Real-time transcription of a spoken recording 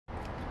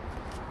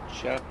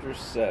Chapter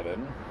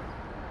 7,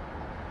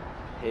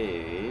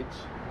 page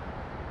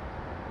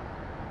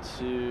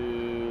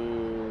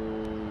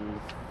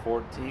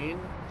 214,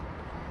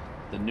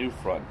 The New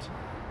Front.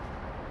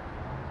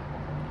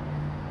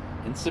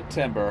 In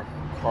September,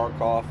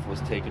 Kharkov was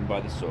taken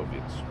by the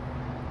Soviets.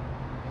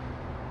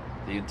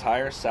 The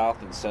entire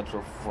South and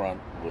Central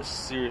Front was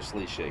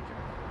seriously shaken,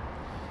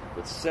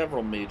 with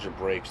several major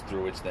breaks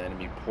through which the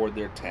enemy poured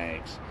their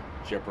tanks,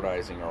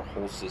 jeopardizing our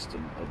whole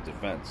system of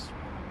defense.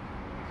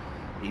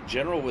 A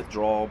general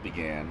withdrawal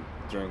began,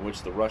 during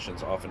which the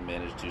Russians often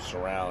managed to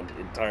surround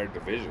entire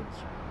divisions.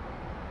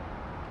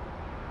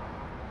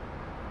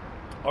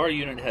 Our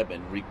unit had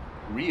been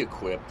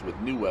re-equipped with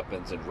new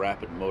weapons and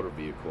rapid motor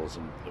vehicles,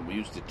 and we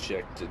used to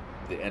check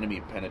the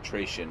enemy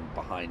penetration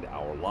behind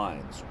our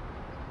lines,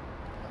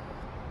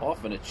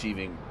 often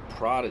achieving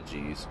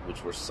prodigies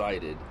which were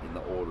cited in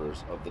the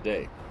orders of the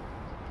day.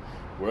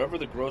 Wherever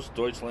the Gross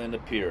Deutschland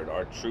appeared,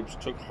 our troops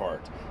took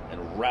heart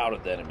and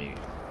routed the enemy,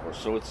 or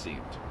so it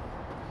seemed.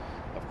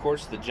 Of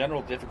course, the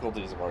general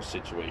difficulties of our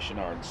situation,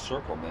 our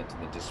encirclement,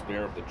 and the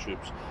despair of the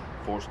troops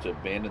forced to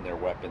abandon their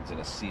weapons in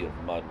a sea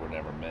of mud were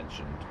never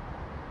mentioned.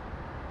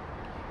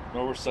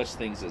 Nor were such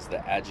things as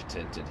the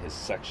adjutant and his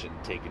section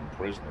taken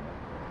prisoner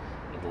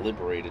and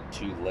liberated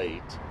too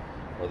late,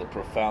 or the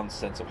profound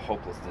sense of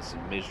hopelessness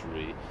and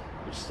misery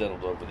which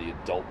settled over the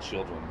adult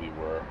children we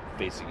were,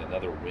 facing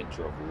another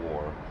winter of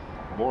war,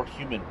 more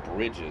human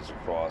bridges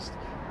across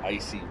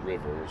icy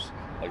rivers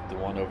like the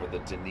one over the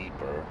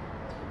Dnieper,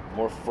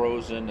 more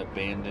frozen,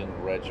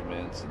 abandoned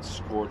regiments and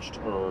scorched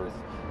earth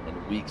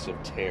and weeks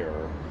of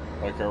terror,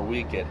 like our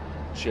week at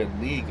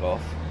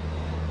Chernigov,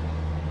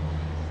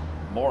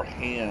 more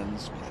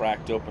hands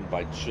cracked open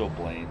by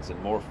chilblains, and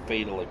more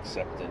fatal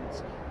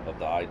acceptance of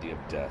the idea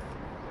of death.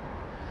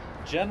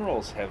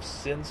 Generals have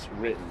since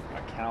written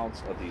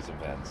accounts of these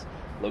events,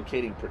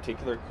 locating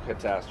particular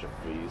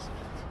catastrophes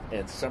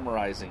and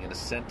summarizing in a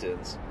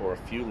sentence or a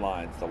few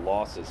lines the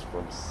losses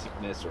from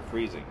sickness or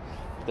freezing.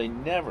 They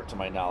never, to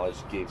my knowledge,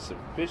 gave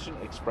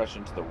sufficient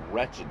expression to the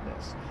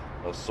wretchedness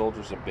of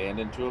soldiers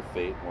abandoned to a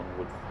fate one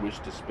would wish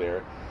to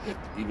spare,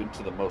 even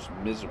to the most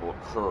miserable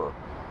cur.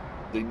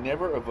 They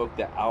never evoked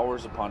the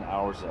hours upon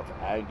hours of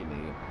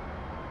agony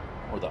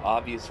or the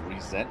obvious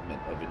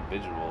resentment of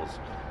individuals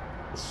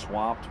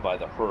swamped by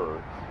the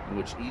herd, in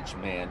which each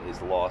man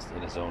is lost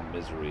in his own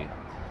misery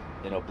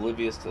and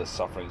oblivious to the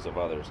sufferings of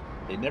others.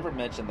 They never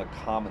mentioned the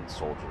common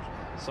soldiers,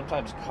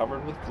 sometimes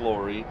covered with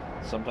glory,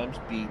 sometimes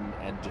beaten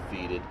and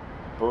defeated,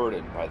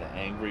 burdened by the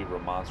angry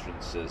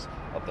remonstrances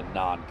of the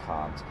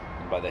non-cons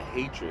and by the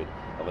hatred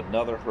of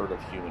another herd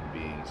of human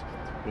beings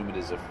whom it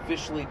is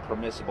officially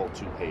permissible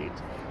to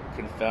hate,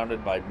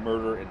 confounded by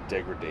murder and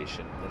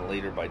degradation, and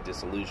later by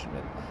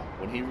disillusionment,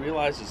 when he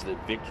realizes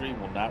that victory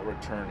will not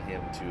return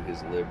him to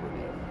his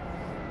liberty.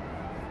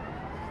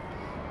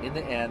 In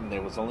the end,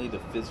 there was only the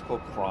physical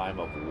crime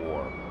of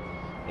war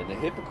and the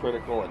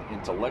hypocritical and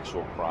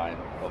intellectual crime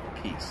of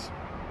peace.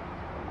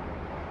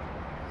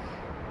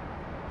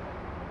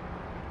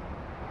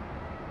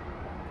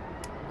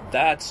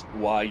 That's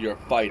why you're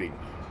fighting,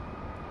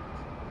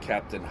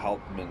 Captain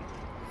Hauptmann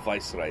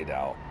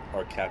Weissreidau,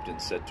 our captain,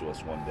 said to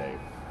us one day.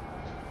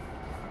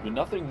 You're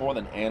nothing more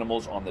than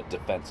animals on the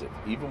defensive,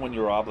 even when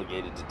you're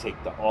obligated to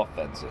take the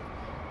offensive.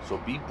 So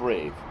be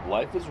brave.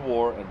 Life is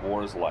war, and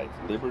war is life.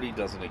 Liberty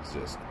doesn't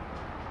exist.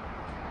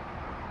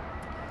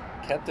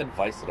 Captain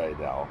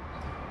Weissreidau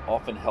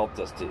often helped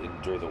us to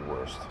endure the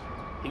worst.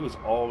 He was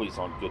always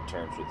on good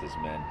terms with his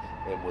men,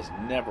 and was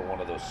never one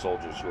of those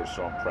soldiers who are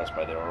so impressed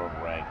by their own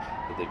rank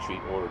that they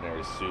treat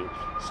ordinary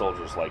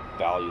soldiers like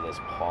valueless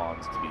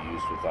pawns to be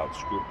used without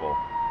scruple.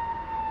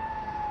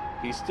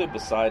 He stood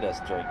beside us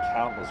during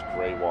countless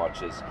gray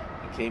watches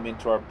and came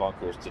into our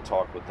bunkers to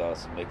talk with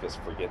us and make us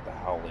forget the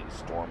howling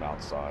storm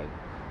outside.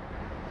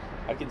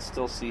 I can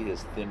still see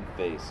his thin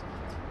face,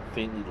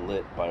 faintly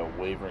lit by a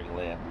wavering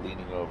lamp,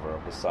 leaning over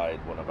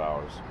beside one of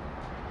ours.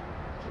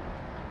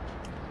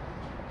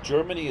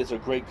 Germany is a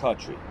great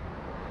country,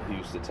 he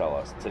used to tell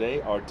us. Today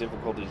our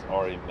difficulties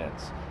are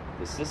immense.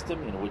 The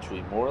system in which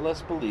we more or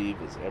less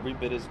believe is every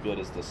bit as good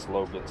as the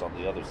slogans on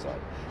the other side.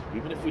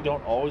 Even if we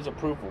don't always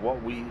approve of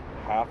what we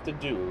have to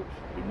do,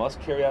 we must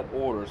carry out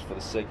orders for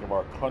the sake of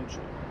our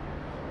country,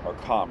 our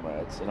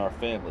comrades, and our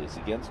families,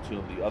 against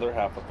whom the other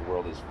half of the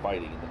world is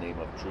fighting in the name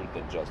of truth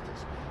and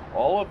justice.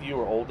 All of you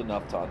are old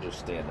enough to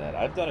understand that.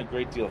 I've done a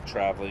great deal of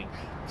traveling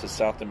to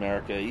South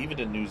America, even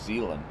to New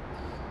Zealand,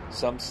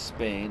 some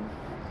Spain.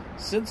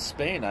 Since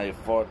Spain, I have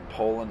fought in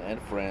Poland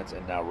and France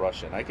and now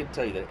Russia, and I can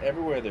tell you that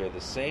everywhere there are the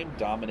same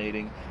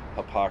dominating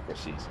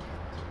hypocrisies.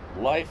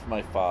 Life,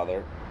 my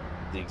father,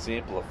 the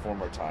example of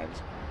former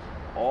times,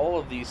 all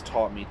of these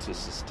taught me to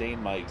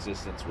sustain my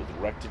existence with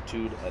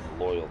rectitude and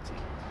loyalty.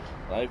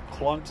 And I have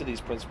clung to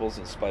these principles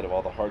in spite of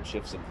all the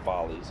hardships and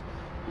follies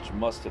which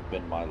must have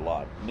been my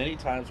lot. Many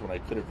times when I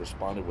could have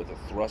responded with a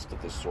thrust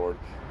of the sword,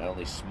 I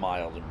only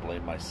smiled and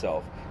blamed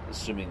myself,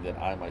 assuming that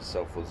I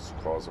myself was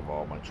the cause of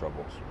all my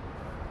troubles.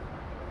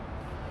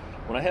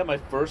 When I had my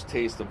first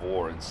taste of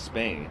war in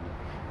Spain,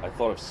 I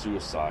thought of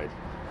suicide.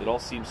 It all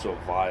seemed so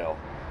vile,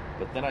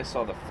 but then I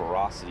saw the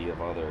ferocity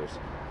of others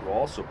who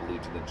also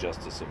believed in the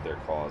justice of their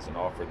cause and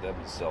offered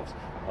themselves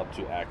up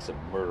to acts of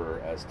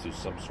murder as to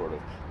some sort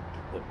of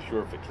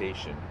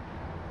purification.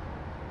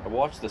 I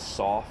watched the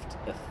soft,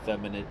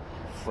 effeminate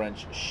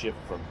French shift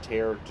from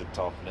terror to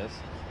toughness,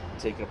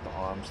 take up the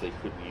arms they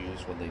couldn't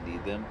use when they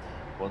need them,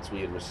 once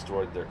we had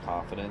restored their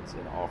confidence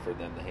and offered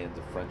them the hands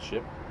of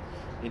friendship.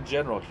 In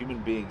general, human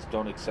beings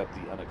don't accept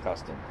the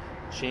unaccustomed.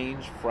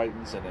 Change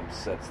frightens and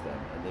upsets them,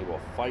 and they will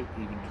fight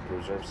even to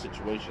preserve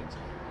situations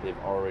they've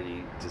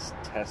already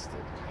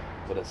detested.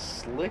 But a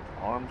slick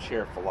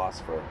armchair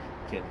philosopher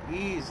can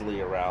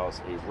easily arouse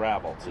a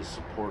rabble to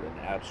support an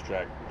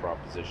abstract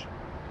proposition.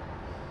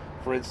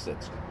 For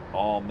instance,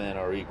 all men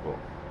are equal,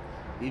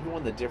 even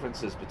when the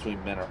differences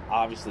between men are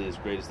obviously as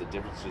great as the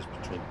differences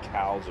between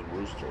cows and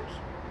roosters.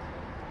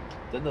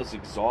 Then those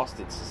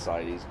exhausted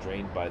societies,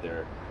 drained by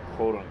their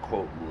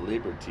quote-unquote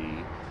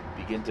liberty,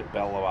 begin to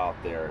bellow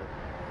out their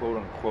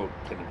quote-unquote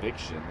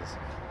convictions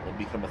and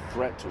become a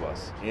threat to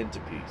us and to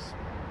peace.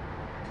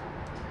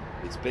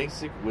 It's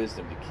basic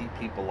wisdom to keep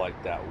people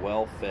like that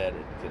well-fed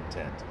and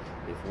content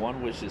if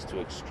one wishes to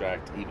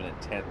extract even a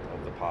tenth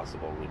of the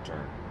possible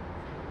return.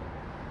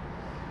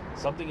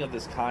 Something of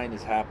this kind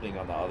is happening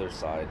on the other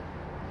side.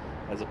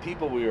 As a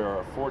people, we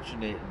are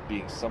fortunate in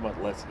being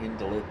somewhat less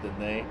indolent than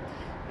they.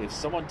 If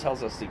someone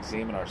tells us to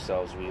examine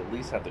ourselves, we at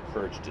least have the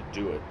courage to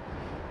do it.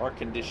 Our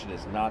condition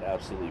is not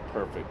absolutely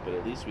perfect, but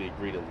at least we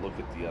agree to look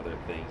at the other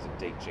things and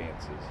take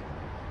chances.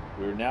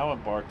 We are now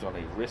embarked on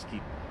a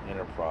risky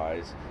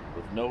enterprise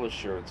with no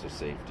assurance of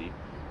safety.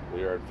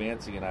 We are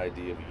advancing an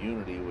idea of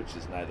unity which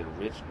is neither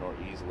rich nor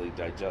easily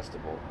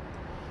digestible,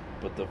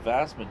 but the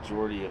vast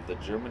majority of the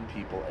German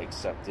people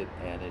accept it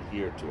and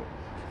adhere to it,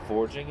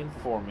 forging and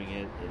forming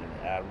it in an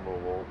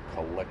admirable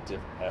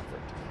collective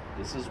effort.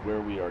 This is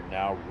where we are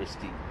now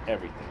risking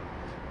everything.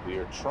 We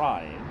are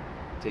trying,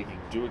 taking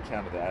due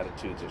account of the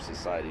attitudes of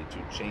society,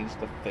 to change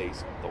the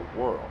face of the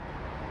world,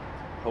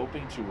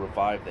 hoping to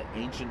revive the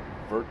ancient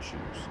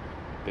virtues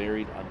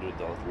buried under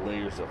the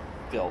layers of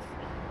filth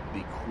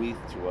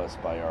bequeathed to us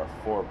by our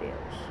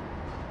forebears.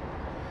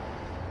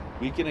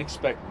 We can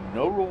expect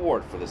no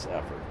reward for this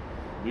effort.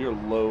 We are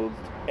loathed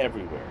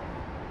everywhere.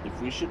 If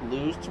we should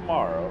lose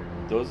tomorrow,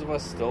 those of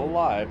us still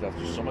alive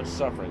after so much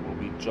suffering will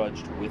be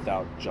judged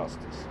without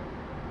justice.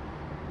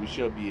 We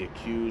shall be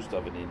accused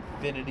of an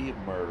infinity of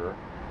murder,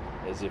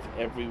 as if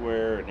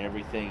everywhere and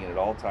everything and at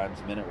all times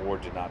men at war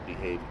did not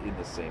behave in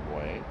the same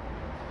way.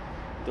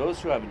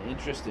 Those who have an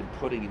interest in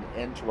putting an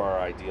end to our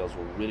ideals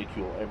will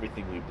ridicule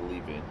everything we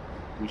believe in.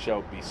 We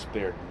shall be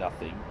spared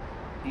nothing,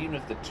 even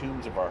if the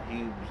tombs of our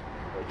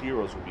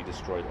heroes will be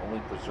destroyed,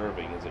 only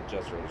preserving as a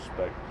gesture of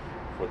respect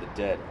for the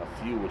dead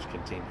a few which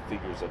contain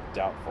figures of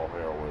doubtful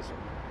heroism,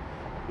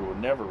 who were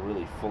never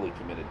really fully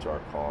committed to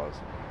our cause.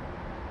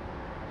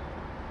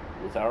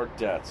 With our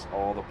deaths,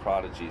 all the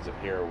prodigies of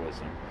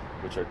heroism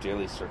which our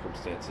daily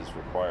circumstances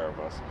require of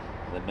us,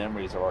 and the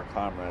memories of our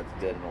comrades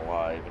dead and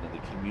alive, and in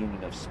the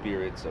communion of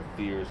spirits, of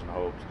fears and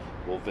hopes,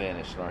 will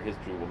vanish, and our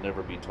history will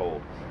never be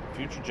told.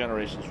 Future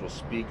generations will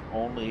speak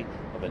only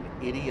of an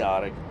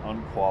idiotic,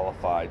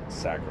 unqualified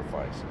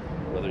sacrifice.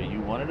 Whether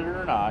you wanted it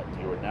or not,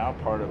 you are now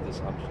part of this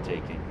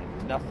undertaking,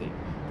 and nothing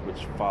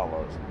which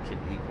follows can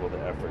equal the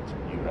efforts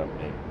you have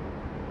made.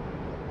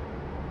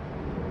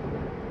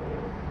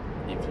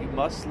 If you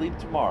must sleep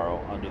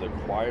tomorrow under the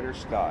quieter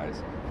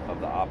skies of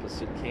the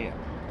opposite camp,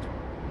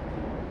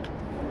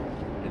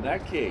 in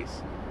that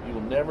case, you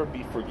will never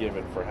be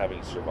forgiven for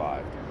having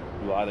survived.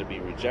 You will either be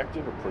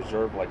rejected or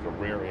preserved like a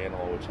rare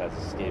animal which has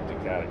escaped a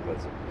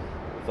cataclysm.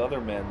 With other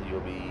men,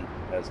 you'll be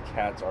as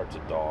cats are to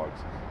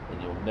dogs,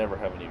 and you'll never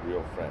have any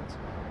real friends.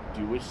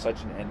 Do you wish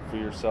such an end for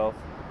yourself?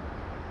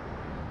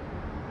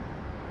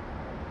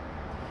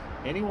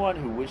 Anyone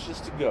who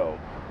wishes to go,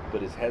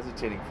 but is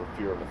hesitating for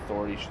fear of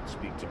authority, should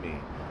speak to me.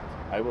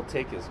 I will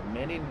take as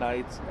many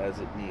nights as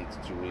it needs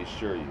to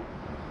reassure you.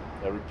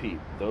 I repeat,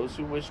 those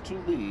who wish to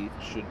leave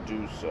should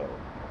do so.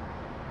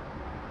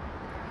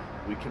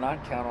 We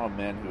cannot count on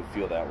men who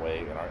feel that way,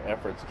 and our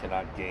efforts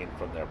cannot gain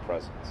from their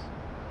presence.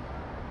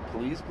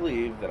 Please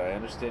believe that I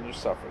understand your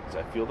sufferings.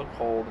 I feel the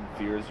cold and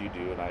fear as you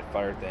do, and I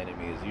fire at the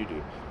enemy as you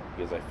do,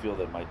 because I feel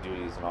that my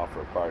duty as an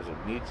officer requires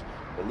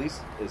at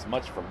least as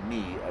much from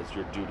me as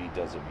your duty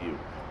does of you.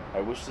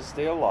 I wish to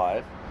stay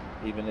alive,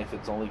 even if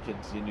it's only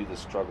continue the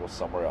struggle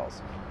somewhere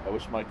else. I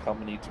wish my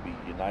company to be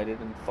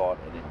united in thought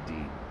and in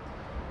deed.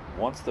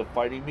 Once the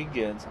fighting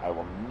begins, I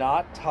will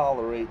not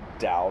tolerate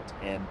doubt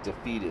and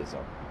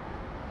defeatism.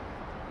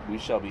 We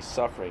shall be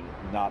suffering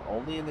not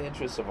only in the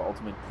interests of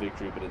ultimate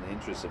victory, but in the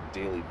interests of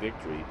daily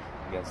victory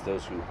against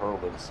those who hurl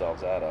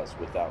themselves at us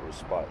without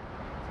respite,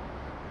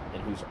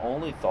 and whose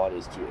only thought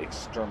is to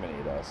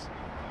exterminate us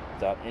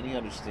without any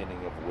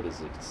understanding of what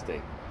is at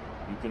stake.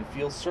 You can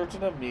feel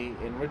certain of me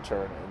in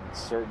return, and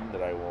certain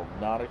that I will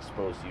not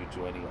expose you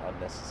to any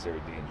unnecessary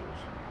dangers.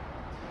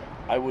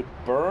 I would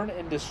burn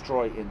and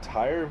destroy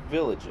entire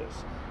villages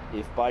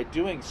if by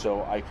doing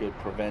so I could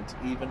prevent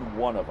even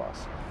one of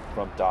us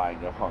from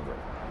dying of hunger.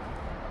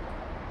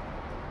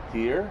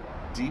 Here,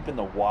 deep in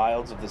the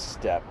wilds of the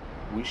steppe,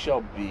 we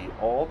shall be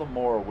all the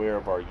more aware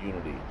of our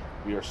unity.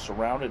 We are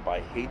surrounded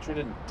by hatred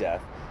and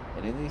death,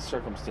 and in these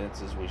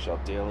circumstances we shall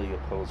daily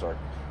oppose our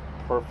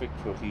perfect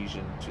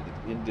cohesion to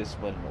the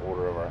indiscipline and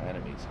order of our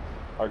enemies.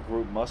 Our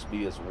group must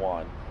be as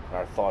one, and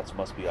our thoughts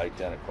must be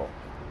identical.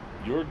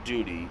 Your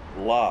duty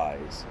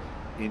lies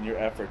in your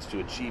efforts to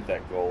achieve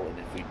that goal, and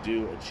if we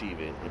do achieve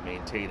it and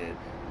maintain it,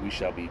 we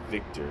shall be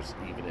victors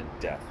even in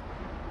death.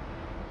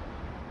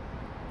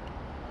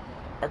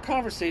 Our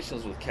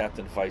conversations with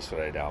Captain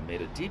Weissreidau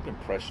made a deep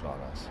impression on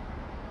us.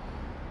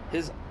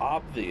 His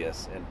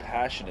obvious and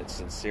passionate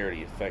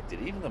sincerity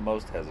affected even the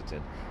most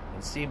hesitant,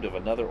 and seemed of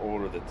another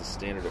order than the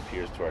standard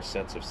appears to our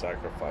sense of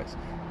sacrifice,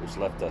 which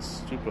left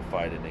us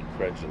stupefied and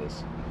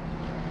incredulous.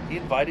 He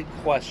invited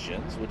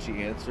questions, which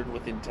he answered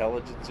with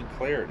intelligence and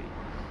clarity.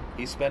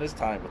 He spent his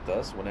time with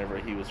us whenever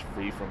he was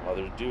free from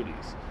other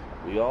duties.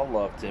 We all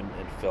loved him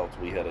and felt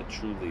we had a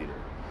true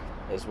leader,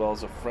 as well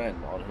as a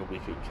friend on whom we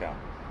could count.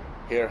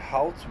 Herr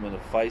Hauptmann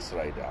of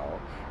Weissreidau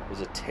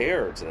was a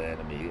terror to the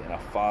enemy and a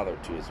father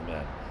to his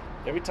men.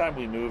 Every time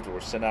we moved or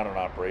were sent out on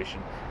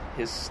operation,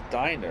 his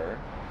Steiner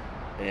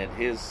and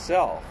his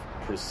self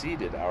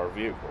preceded our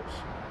vehicles.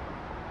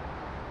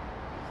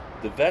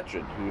 The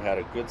veteran, who had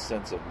a good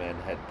sense of men,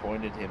 had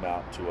pointed him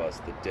out to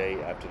us the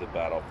day after the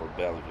battle for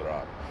Belgrade,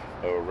 while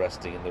we were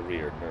resting in the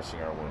rear,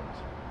 nursing our wounds.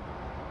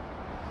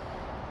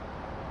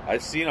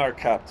 I've seen our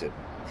captain.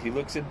 He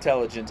looks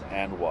intelligent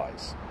and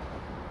wise.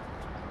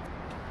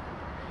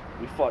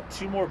 We fought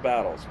 2 more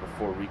battles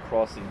before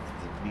recrossing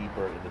the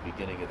Dnieper in the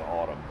beginning of the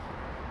autumn.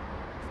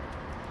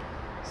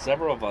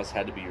 Several of us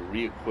had to be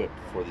re-equipped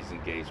for these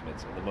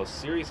engagements, and the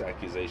most serious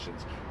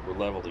accusations were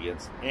leveled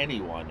against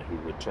anyone who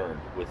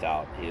returned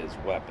without his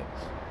weapons.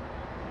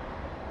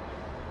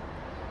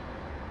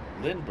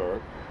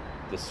 Lindbergh,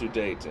 the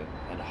Sudeten,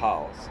 and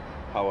Hals,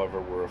 however,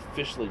 were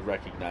officially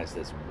recognized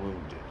as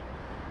wounded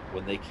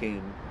when they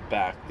came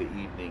back the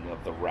evening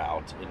of the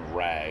rout in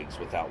rags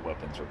without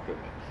weapons or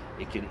equipment.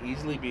 It can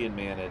easily be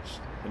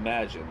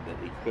imagined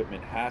that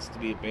equipment has to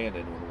be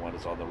abandoned when one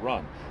is on the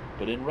run.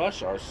 But in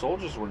Russia, our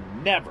soldiers were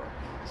never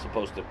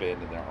supposed to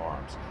abandon their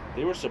arms.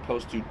 They were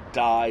supposed to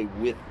die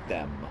with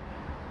them,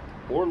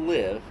 or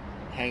live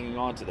hanging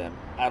on to them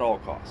at all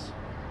costs.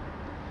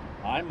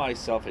 I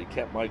myself had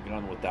kept my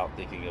gun without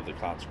thinking of the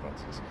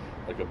consequences,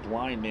 like a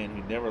blind man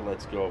who never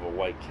lets go of a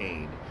white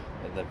cane,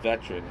 and the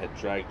veteran had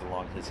dragged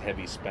along his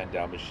heavy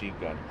spent-down machine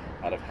gun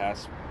out of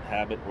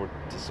habit or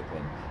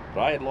discipline.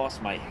 But I had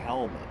lost my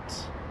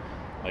helmet,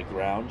 my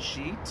ground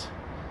sheet,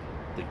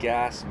 the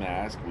gas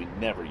mask we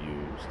never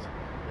used,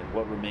 and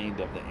what remained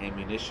of the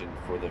ammunition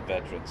for the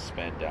veteran's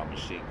spent-down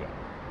machine gun.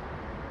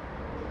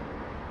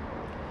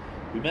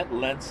 We met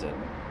Lenson,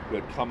 who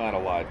had come out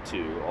alive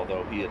too,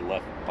 although he had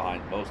left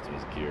behind most of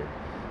his gear.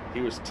 He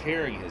was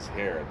tearing his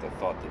hair at the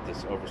thought that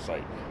this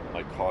oversight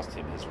might cost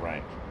him his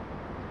rank.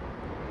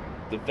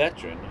 The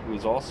veteran, who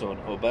was also an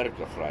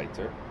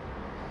Obergefreiter,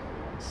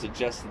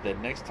 suggested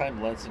that next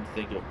time Lenson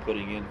think of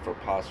putting in for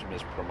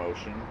posthumous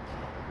promotion,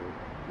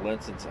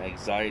 Lenson's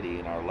anxiety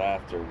and our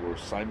laughter were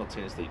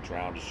simultaneously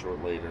drowned a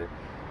short later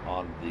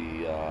on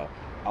the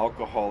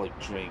alcoholic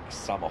drink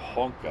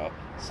samahonka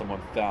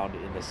someone found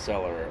in the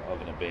cellar of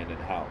an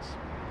abandoned house.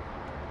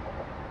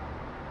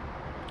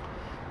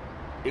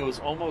 It was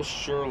almost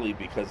surely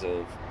because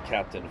of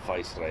Captain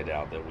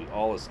Weissreidau that we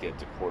all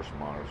escaped a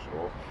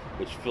course-martial,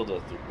 which filled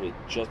us with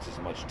just as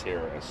much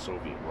terror as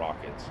Soviet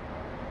rockets.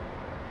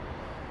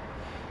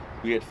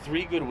 We had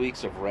 3 good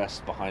weeks of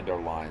rest behind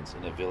our lines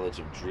in a village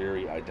of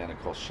dreary,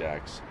 identical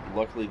shacks.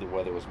 Luckily, the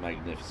weather was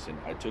magnificent.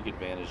 I took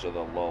advantage of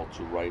the lull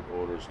to write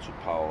orders to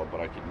Paula,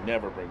 but I could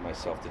never bring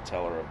myself to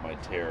tell her of my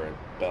terror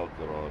at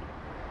Belgorod.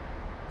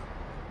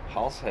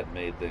 Hals had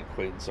made the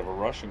acquaintance of a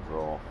Russian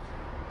girl,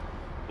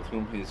 with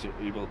whom he is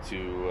able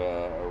to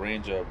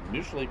arrange a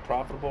mutually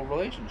profitable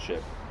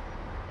relationship.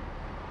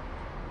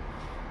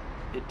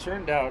 It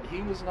turned out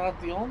he was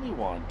not the only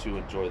one to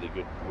enjoy the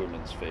good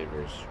women's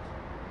favors.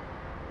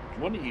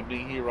 One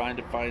evening he arrived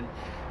to find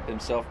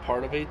himself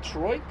part of a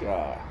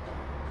troika.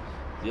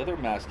 The other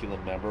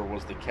masculine member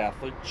was the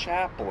Catholic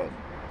chaplain,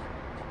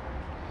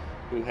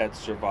 who had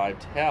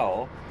survived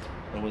hell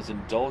and was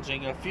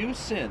indulging a few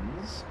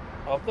sins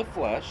of the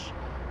flesh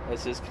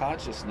as his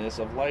consciousness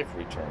of life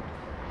returned,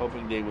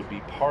 hoping they would be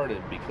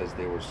pardoned because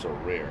they were so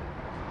rare.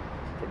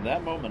 From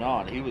that moment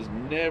on, he was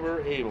never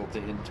able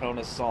to intone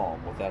a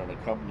psalm without an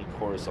accompanying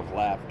chorus of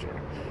laughter,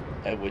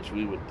 at which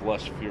we would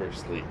blush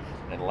furiously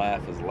and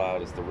laugh as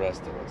loud as the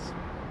rest of us.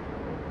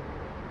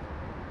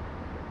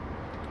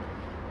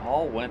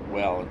 All went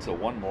well until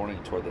one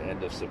morning toward the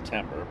end of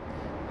September,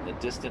 and the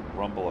distant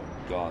rumble of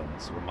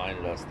guns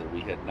reminded us that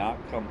we had not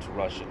come to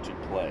Russia to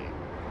play.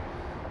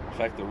 In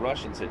fact, the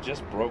Russians had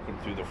just broken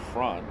through the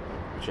front,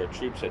 which our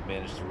troops had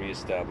managed to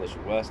reestablish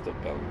west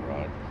of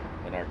Belgrade,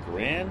 and our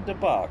grand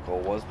debacle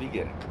was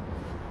beginning.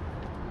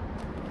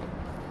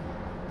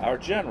 Our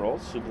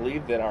generals, who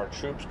believed that our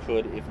troops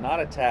could, if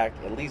not attack,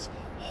 at least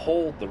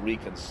hold the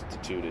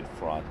reconstituted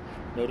front,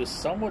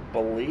 noticed somewhat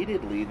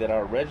belatedly that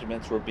our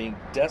regiments were being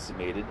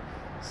decimated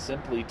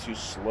simply to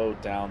slow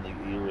down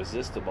the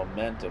irresistible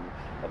momentum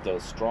of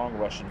those strong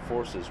Russian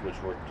forces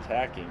which were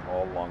attacking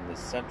all along the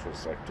central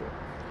sector.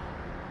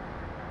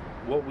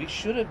 What we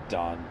should have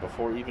done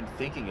before even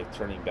thinking of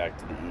turning back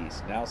to the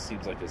east now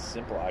seems like a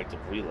simple act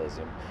of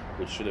realism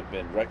which should have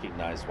been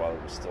recognized while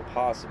it was still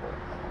possible.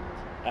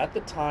 At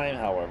the time,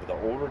 however, the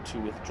order to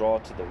withdraw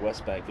to the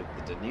west bank of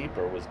the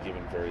Dnieper was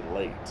given very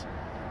late.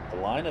 The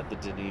line of the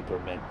Dnieper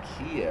meant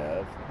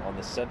Kiev on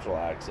the central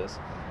axis,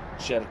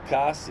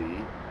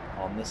 Cherkasy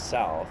on the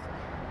south,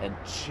 and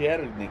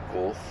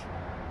Chernigov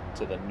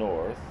to the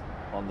north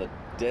on the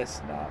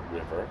Desna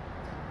River,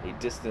 a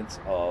distance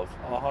of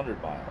 100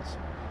 miles.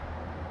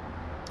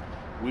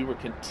 We were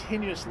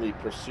continuously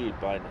pursued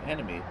by an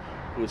enemy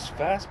who was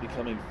fast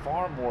becoming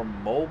far more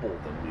mobile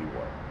than we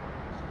were,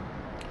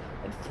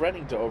 and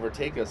threatening to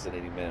overtake us at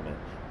any moment,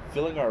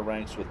 filling our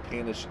ranks with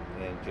panic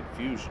and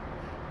confusion.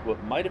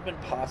 What might have been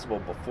possible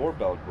before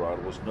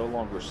Belgrade was no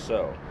longer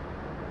so,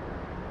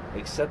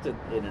 except at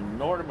an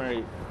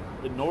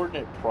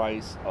inordinate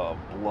price of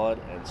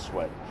blood and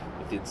sweat,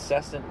 with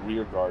incessant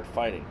rearguard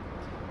fighting.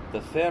 The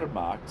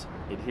Wehrmacht,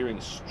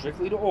 adhering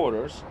strictly to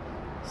orders,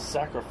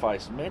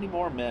 sacrificed many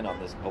more men on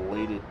this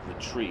belated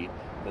retreat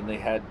than they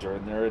had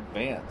during their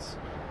advance.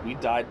 We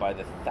died by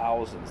the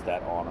thousands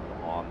that autumn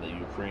on the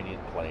Ukrainian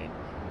plain,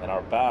 and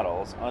our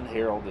battles,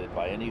 unheralded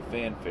by any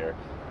fanfare,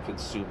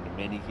 consumed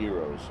many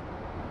heroes.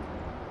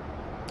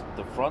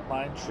 The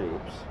frontline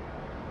troops,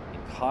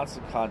 in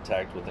constant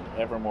contact with an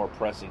ever more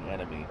pressing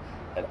enemy,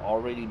 had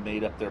already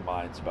made up their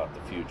minds about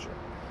the future.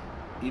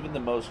 Even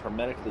the most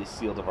hermetically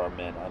sealed of our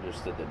men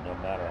understood that no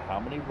matter how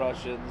many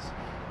Russians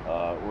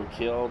were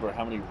killed, or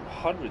how many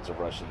hundreds of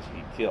Russians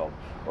he killed,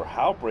 or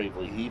how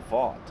bravely he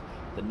fought,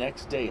 the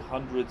next day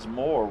hundreds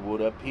more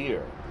would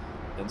appear,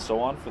 and so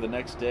on for the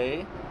next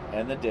day,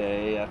 and the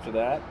day after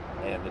that,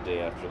 and the day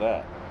after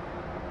that.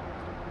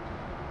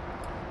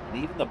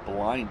 And even the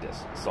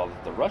blindest saw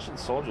that the Russian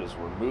soldiers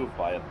were moved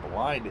by a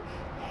blind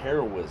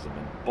heroism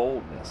and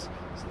boldness,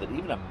 so that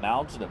even a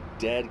mountain of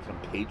dead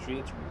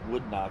compatriots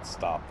would not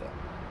stop them.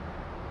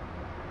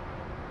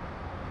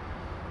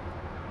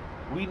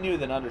 We knew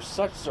that under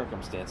such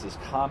circumstances,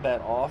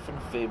 combat often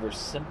favors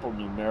simple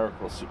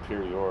numerical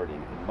superiority,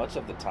 and much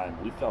of the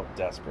time we felt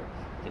desperate.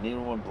 Can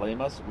anyone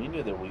blame us? We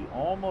knew that we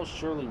almost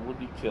surely would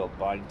be killed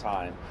buying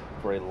time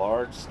for a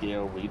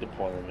large-scale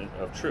redeployment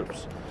of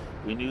troops.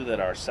 We knew that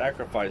our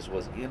sacrifice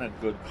was in a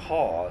good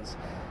cause,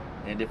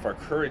 and if our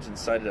courage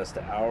incited us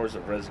to hours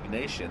of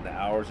resignation, the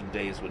hours and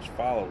days which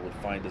followed would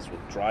find us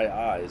with dry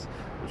eyes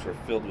which were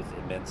filled with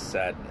immense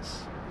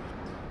sadness.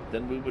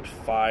 Then we would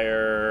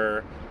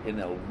fire in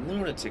a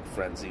lunatic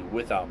frenzy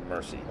without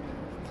mercy.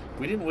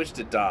 We didn't wish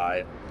to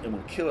die, and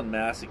would kill and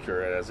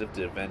massacre as if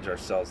to avenge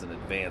ourselves in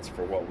advance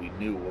for what we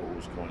knew what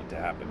was going to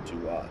happen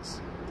to us.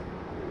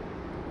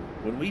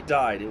 When we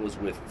died, it was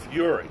with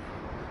fury,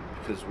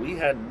 because we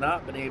had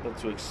not been able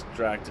to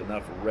extract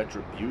enough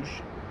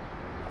retribution.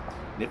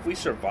 And if we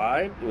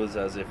survived, it was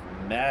as if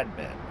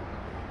madmen,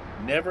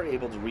 never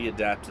able to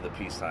readapt to the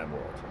peacetime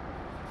world.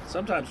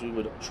 Sometimes we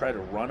would try to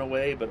run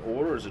away, but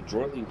orders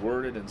adroitly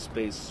worded in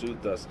space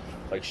soothed us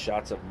like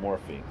shots of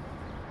morphine.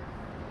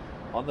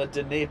 On the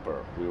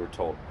Dnieper, we were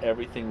told,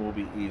 everything will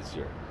be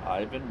easier.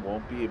 Ivan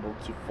won't be able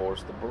to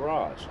force the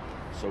barrage,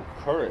 so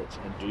courage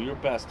and do your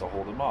best to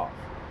hold him off.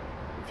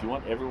 If you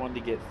want everyone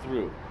to get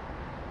through,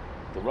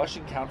 the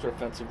Russian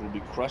counteroffensive will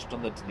be crushed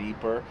on the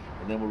Dnieper,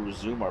 and then we'll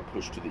resume our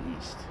push to the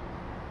east.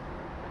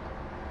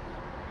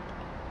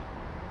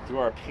 Through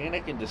our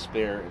panic and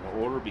despair, an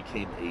order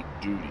became a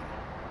duty.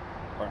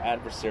 Our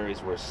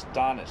adversaries were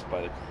astonished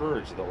by the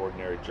courage of the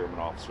ordinary German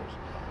officers.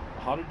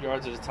 100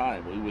 yards at a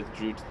time, we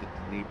withdrew to the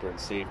Dnieper in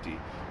safety,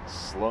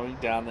 slowing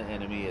down the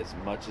enemy as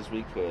much as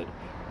we could,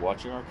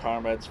 watching our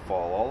comrades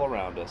fall all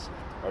around us,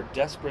 our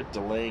desperate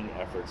delaying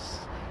efforts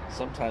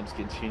sometimes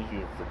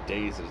continued for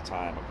days at a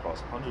time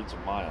across hundreds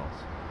of miles.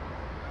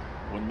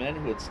 When men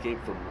who had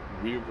escaped from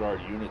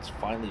rearguard units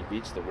finally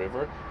reached the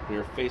river, we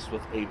were faced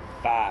with a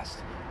vast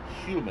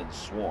human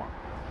swarm.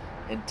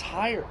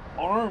 Entire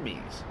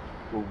armies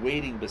were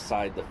waiting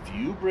beside the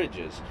few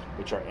bridges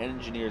which our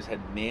engineers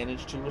had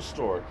managed to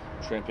restore,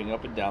 tramping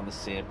up and down the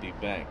sandy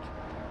bank,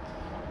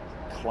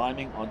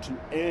 climbing onto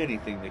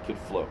anything that could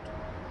float.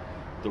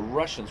 The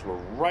Russians were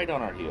right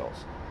on our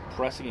heels,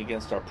 pressing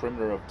against our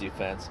perimeter of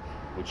defense,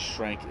 which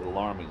shrank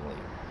alarmingly.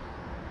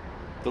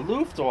 The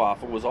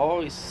Luftwaffe was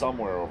always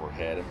somewhere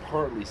overhead and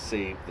partly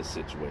saved the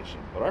situation,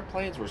 but our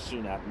planes were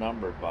soon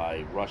outnumbered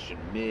by Russian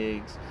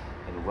MiGs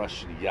and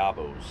Russian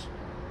Yabos.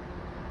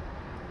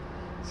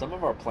 Some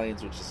of our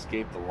planes which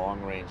escaped the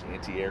long-range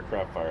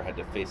anti-aircraft fire had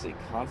to face a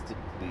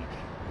constantly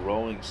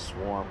growing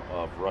swarm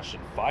of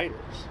Russian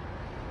fighters.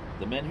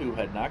 The men who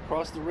had not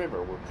crossed the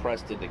river were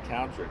pressed into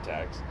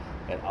counterattacks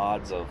at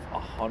odds of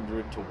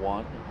 100 to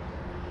 1.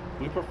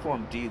 We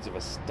performed deeds of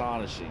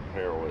astonishing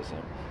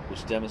heroism,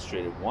 which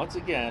demonstrated once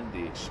again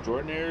the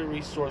extraordinary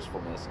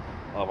resourcefulness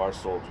of our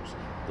soldiers.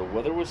 The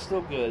weather was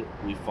still good.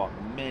 We fought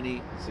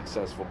many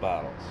successful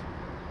battles.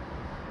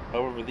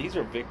 However, these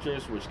are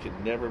victories which can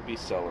never be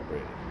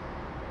celebrated.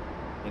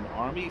 An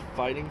army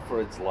fighting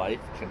for its life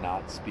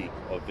cannot speak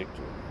of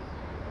victory.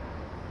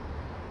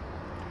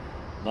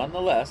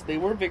 Nonetheless, they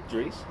were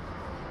victories,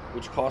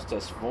 which cost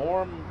us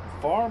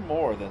far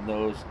more than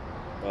those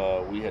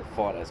we had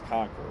fought as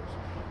conquerors.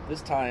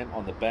 This time,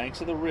 on the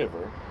banks of the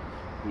river,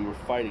 we were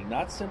fighting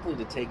not simply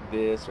to take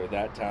this or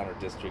that town or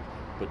district,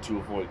 but to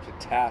avoid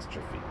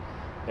catastrophe.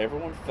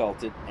 Everyone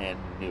felt it and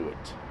knew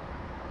it.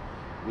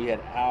 We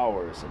had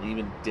hours and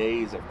even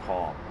days of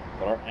calm,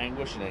 but our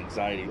anguish and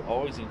anxiety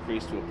always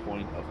increased to a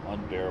point of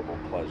unbearable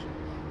pleasure.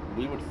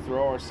 We would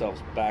throw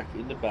ourselves back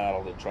into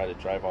battle to try to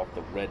drive off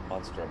the red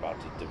monster about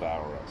to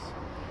devour us.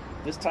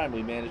 This time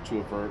we managed to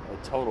avert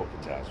a total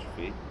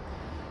catastrophe.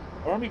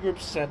 Army Group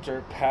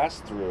Center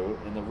passed through,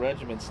 and the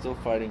regiments still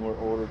fighting were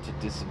ordered to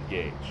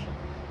disengage.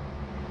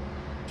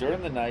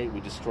 During the night,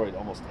 we destroyed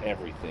almost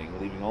everything,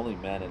 leaving only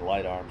men and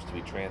light arms to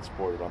be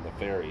transported on the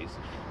ferries,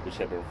 which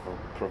had been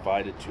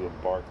provided to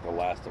embark the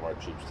last of our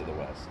troops to the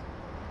west.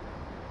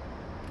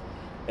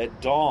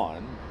 At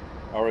dawn,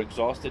 our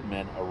exhausted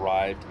men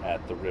arrived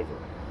at the river.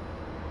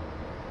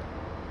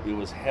 It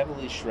was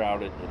heavily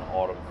shrouded in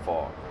autumn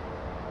fog.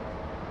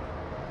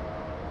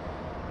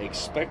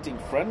 Expecting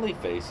friendly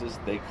faces,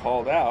 they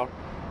called out,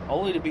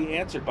 only to be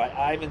answered by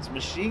Ivan's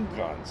machine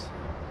guns.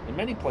 In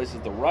many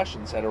places, the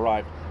Russians had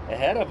arrived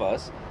ahead of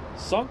us,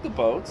 sunk the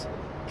boats,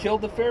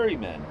 killed the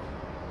ferrymen.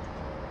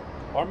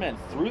 Our men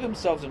threw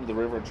themselves into the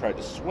river and tried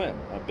to swim,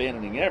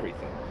 abandoning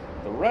everything.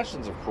 The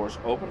Russians, of course,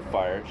 opened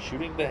fire,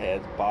 shooting the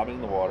heads, bobbing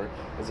the water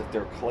as if they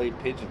were clay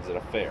pigeons at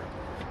a fair.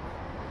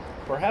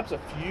 Perhaps a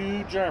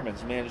few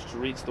Germans managed to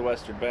reach the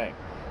western bank.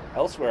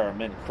 Elsewhere, our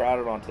men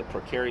crowded onto the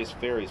precarious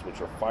ferries which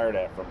were fired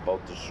at from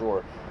both the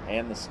shore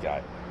and the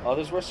sky.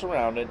 Others were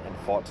surrounded and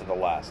fought to the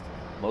last.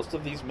 Most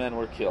of these men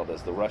were killed,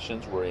 as the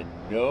Russians were in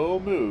no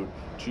mood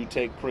to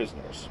take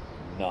prisoners.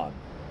 None.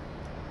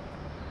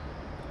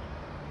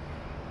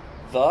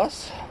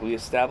 Thus, we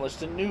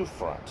established a new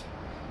front,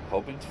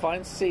 hoping to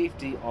find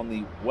safety on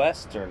the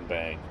western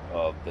bank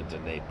of the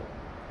Dnieper.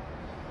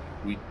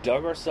 We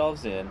dug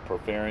ourselves in,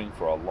 preparing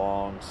for a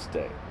long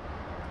stay.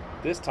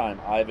 This time,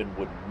 Ivan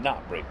would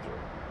not break through.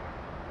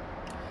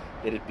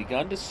 It had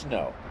begun to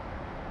snow,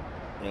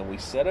 and we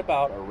set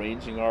about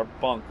arranging our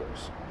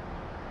bunkers,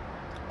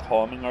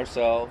 calming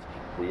ourselves,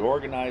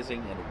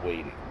 reorganizing, and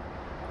waiting.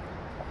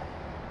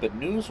 But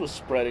news was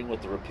spreading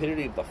with the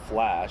rapidity of the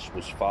flash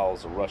which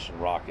follows a Russian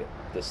rocket.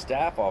 The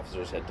staff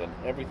officers had done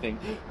everything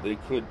they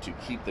could to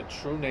keep the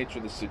true nature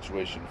of the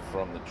situation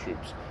from the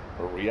troops.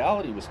 But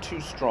reality was too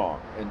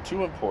strong and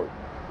too important,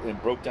 and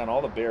broke down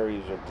all the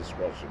barriers of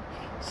discretion,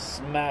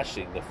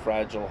 smashing the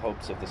fragile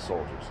hopes of the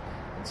soldiers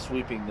and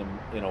sweeping them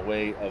in a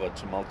way of a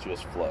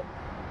tumultuous flood.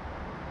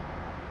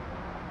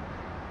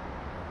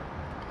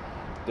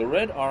 The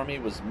Red Army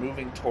was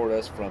moving toward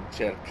us from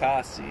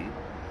Cherkasy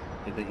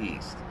in the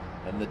east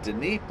and the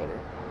Dnieper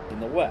in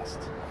the west.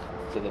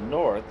 To the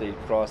north, they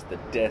had crossed the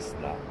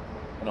Desna,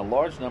 and a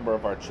large number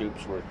of our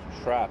troops were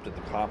trapped at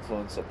the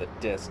confluence of the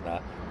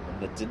Desna and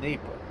the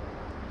Dnieper.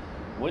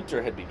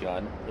 Winter had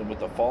begun, and with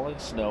the falling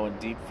snow and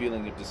deep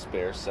feeling of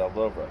despair settled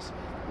over us.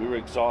 We were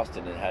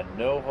exhausted and had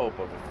no hope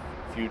of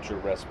a future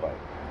respite.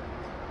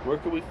 Where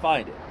could we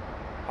find it?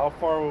 How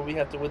far would we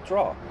have to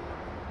withdraw?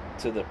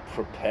 To the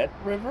Pripet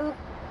River?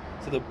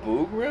 To the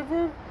Bug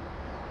River?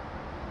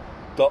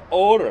 The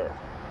Oder!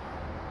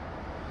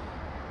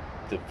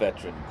 The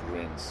veteran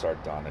grinned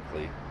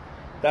sardonically.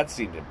 That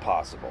seemed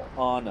impossible,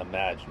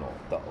 unimaginable.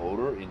 The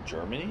Oder in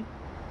Germany?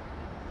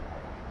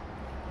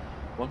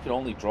 One can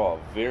only draw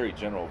a very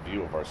general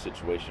view of our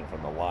situation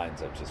from the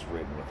lines I've just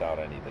written without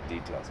any of the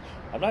details.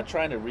 I'm not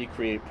trying to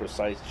recreate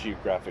precise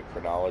geographic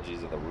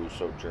chronologies of the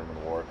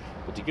Russo-German War,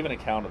 but to give an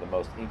account of the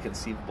most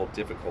inconceivable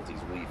difficulties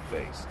we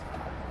faced.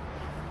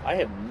 I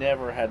have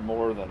never had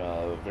more than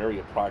a very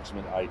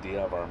approximate idea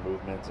of our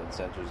movements and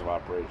centers of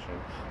operation,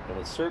 and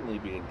would certainly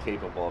be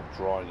incapable of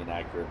drawing an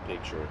accurate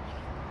picture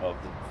of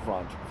the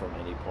front from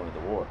any point of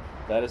the war.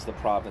 That is the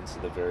province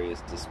of the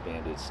various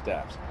disbanded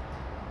staffs.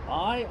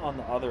 I, on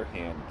the other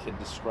hand, can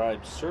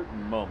describe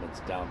certain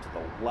moments down to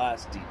the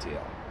last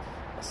detail.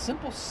 A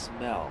simple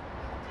smell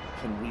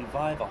can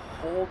revive a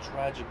whole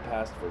tragic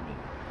past for me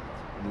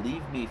and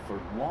leave me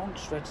for long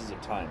stretches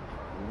of time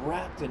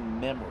wrapped in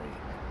memory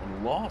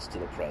and lost to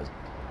the present.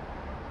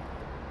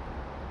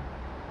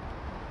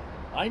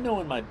 I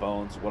know in my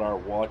bones what our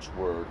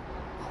watchword,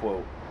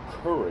 quote,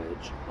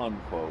 courage,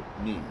 unquote,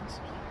 means.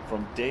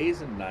 From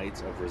days and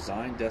nights of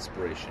resigned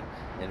desperation,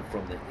 and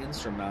from the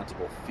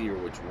insurmountable fear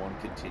which one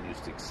continues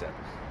to accept,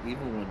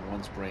 even when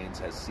one's brains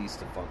has ceased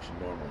to function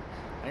normally.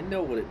 I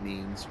know what it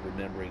means,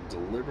 remembering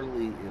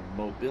deliberately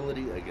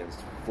immobility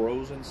against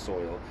frozen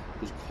soil,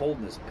 whose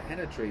coldness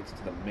penetrates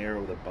to the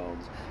marrow of the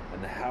bones,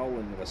 and the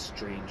howling of a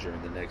stranger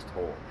in the next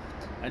hole.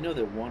 I know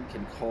that one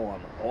can call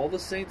on all the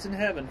saints in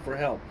heaven for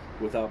help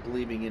without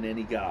believing in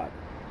any God.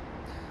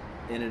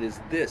 And it is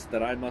this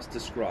that I must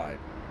describe.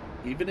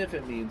 even if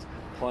it means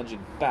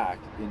plunging back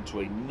into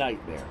a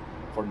nightmare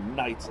for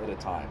nights at a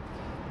time.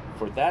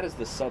 For that is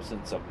the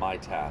substance of my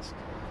task,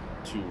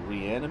 to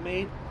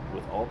reanimate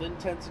with all the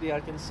intensity I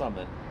can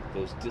summon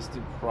those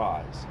distant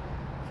cries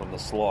from the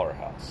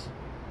slaughterhouse.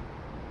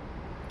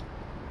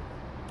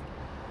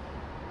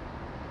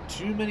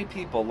 Too many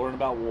people learn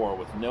about war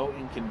with no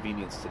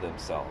inconvenience to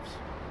themselves.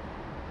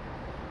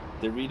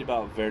 They read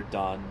about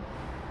Verdun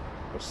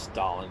or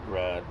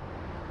Stalingrad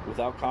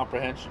without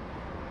comprehension,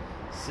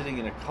 sitting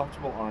in a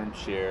comfortable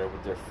armchair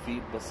with their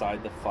feet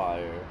beside the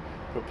fire,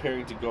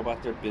 preparing to go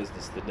about their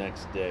business the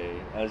next day,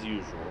 as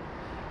usual.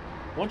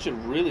 One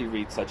should really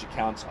read such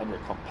accounts under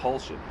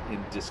compulsion,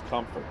 in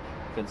discomfort,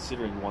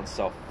 considering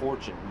oneself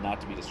fortunate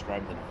not to be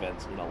describing the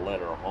events in a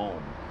letter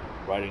home,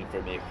 writing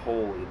from a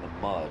hole in the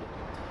mud.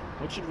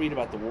 One should read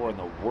about the war in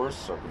the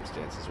worst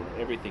circumstances, when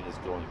everything is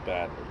going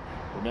badly,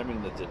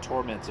 remembering that the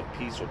torments of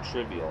peace are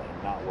trivial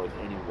and not worth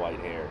any white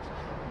hairs.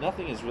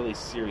 Nothing is really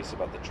serious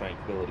about the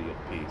tranquility of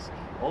peace.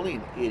 Only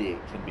an idiot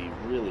can be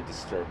really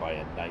disturbed by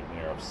a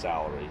nightmare of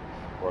salary,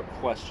 or a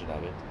question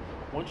of it.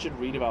 One should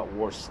read about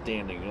war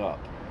standing up,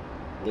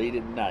 late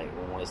at night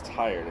when one is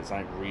tired, as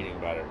I'm reading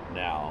about it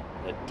now,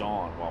 at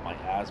dawn while my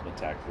asthma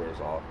attack wears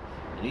off,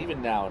 and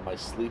even now in my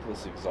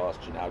sleepless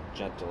exhaustion, how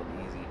gentle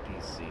and easy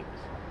peace seems.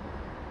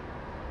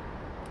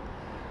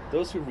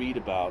 Those who read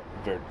about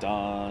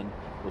Verdun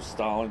or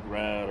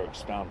Stalingrad or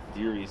expound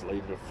theories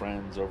later to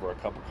friends over a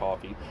cup of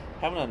coffee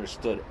haven't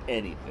understood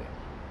anything.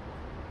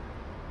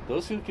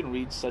 Those who can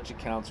read such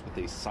accounts with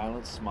a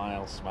silent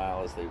smile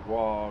as they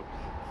walk,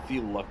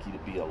 feel lucky to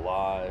be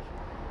alive.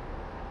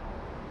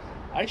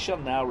 I shall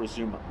now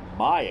resume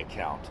my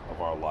account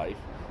of our life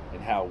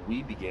and how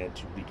we began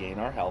to regain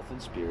our health and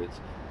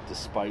spirits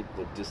despite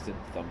the distant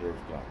thunder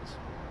of guns.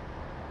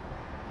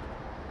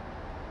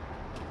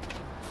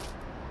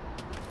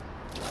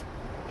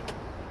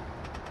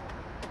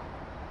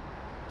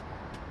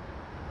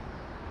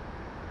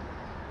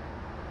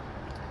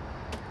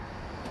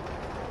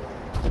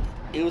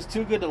 "It was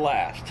too good to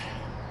last,"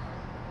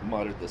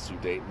 muttered the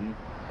Sudeten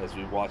as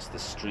we watched the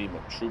stream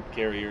of troop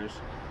carriers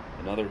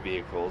and other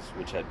vehicles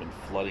which had been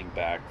flooding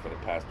back for the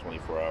past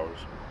 24 hours.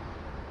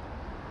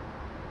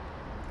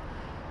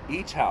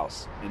 Each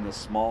house in the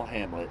small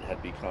hamlet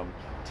had become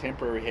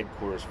temporary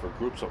headquarters for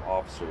groups of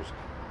officers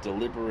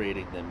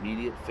deliberating the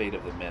immediate fate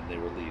of the men they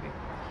were leading.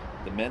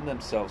 The men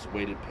themselves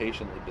waited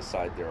patiently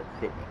beside their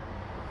equipment,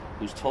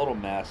 whose total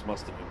mass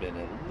must have been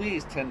at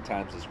least 10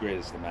 times as great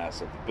as the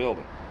mass of the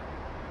building.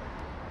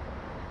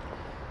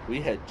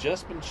 We had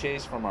just been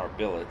chased from our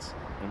billets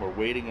and were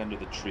waiting under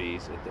the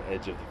trees at the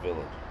edge of the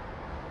village.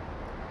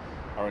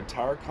 Our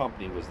entire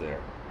company was there,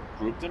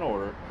 grouped in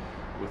order,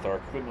 with our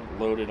equipment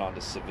loaded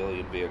onto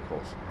civilian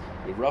vehicles.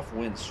 A rough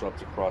wind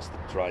swept across the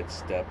dried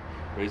steppe,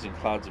 raising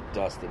clouds of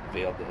dust that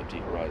veiled the empty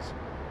horizon.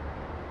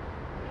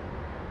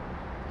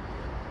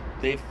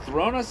 "They've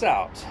thrown us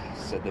out,"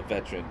 said the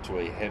veteran to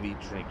a heavy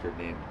drinker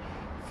named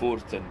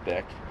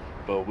Furtenbeck,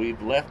 "but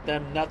we've left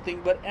them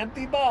nothing but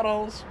empty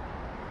bottles."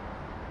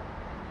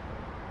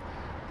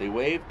 They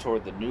waved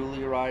toward the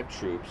newly arrived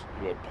troops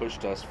who had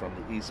pushed us from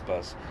the East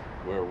bus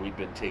where we'd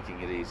been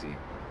taking it easy.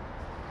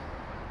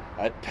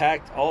 "I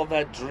packed all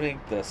that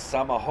drink, the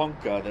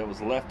samahonka, that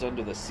was left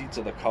under the seats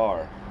of the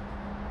car."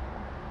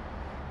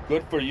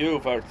 "Good for you,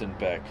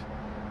 Furtenbeck.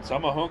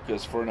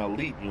 Samahonka's for an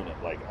elite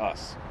unit like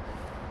us.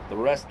 The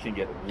rest can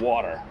get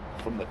water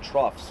from the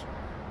troughs."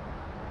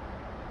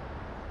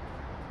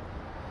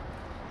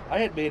 I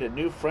had made a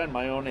new friend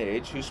my own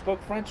age who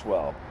spoke French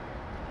well.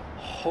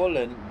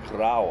 Hollen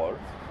Grauer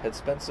had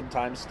spent some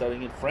time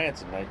studying in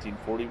France in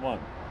 1941.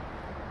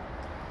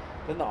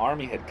 Then the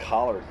army had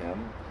collared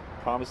him,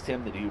 promised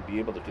him that he would be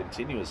able to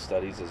continue his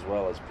studies as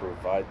well as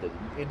provide the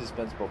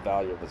indispensable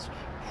value of his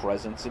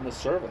presence in the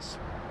service.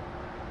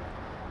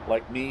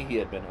 Like me, he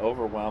had been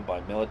overwhelmed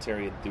by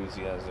military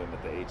enthusiasm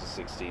at the age of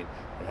 16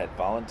 and had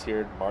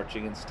volunteered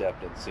marching in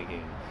step and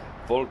singing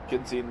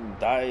 "Volkensin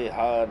die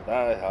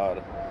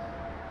hard"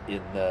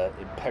 in the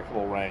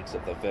impeccable ranks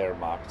of the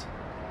Wehrmacht.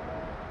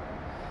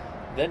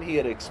 Then he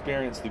had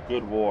experienced the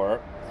good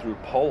war through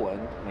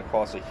Poland and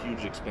across a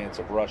huge expanse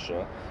of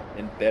Russia,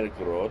 in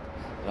Belgorod,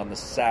 and on the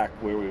sack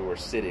where we were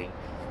sitting,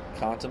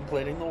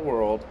 contemplating the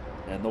world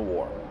and the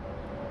war.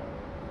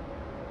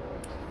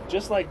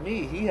 Just like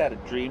me, he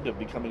had dreamed of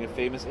becoming a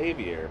famous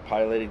aviator,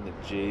 piloting the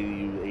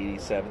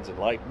Ju-87s, and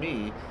like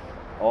me,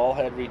 all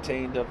had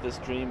retained of this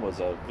dream was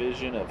a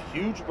vision of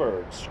huge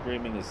birds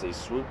screaming as they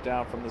swooped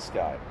down from the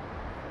sky.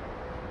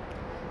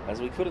 As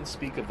we couldn't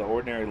speak of the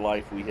ordinary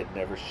life we had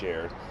never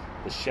shared,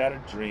 the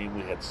shattered dream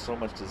we had so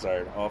much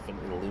desired often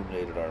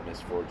illuminated our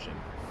misfortune.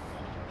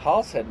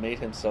 Hals had made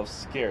himself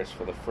scarce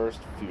for the first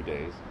few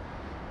days.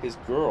 His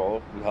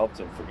girl, who helped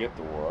him forget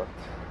the war,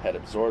 had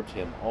absorbed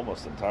him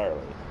almost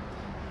entirely.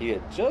 He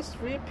had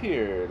just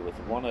reappeared with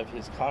one of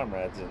his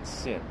comrades in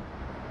sin.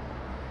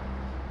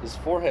 His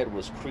forehead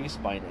was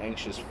creased by an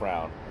anxious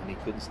frown, and he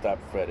couldn't stop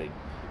fretting.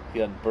 He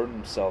unburdened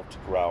himself to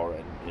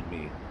Grauer and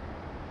me.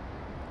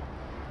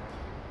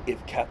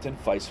 If Captain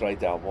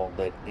Feisreidow won't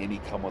let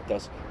Amy come with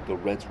us, the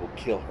Reds will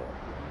kill her.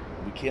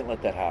 We can't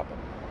let that happen.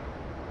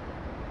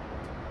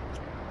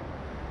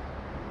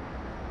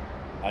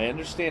 I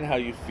understand how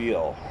you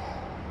feel,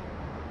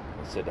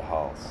 I said to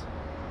Hals.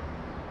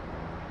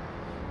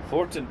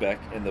 Fortenbeck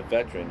and the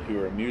veteran, who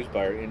were amused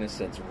by our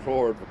innocence,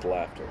 roared with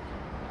laughter.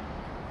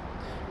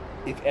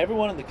 If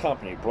everyone in the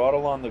company brought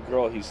along the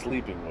girl he's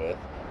sleeping with,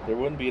 there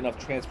wouldn't be enough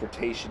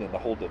transportation in the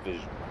whole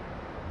division.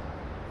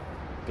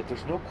 But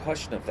there's no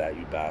question of that,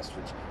 you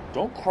bastards.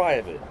 Don't cry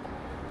of it.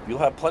 You'll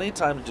have plenty of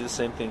time to do the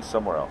same thing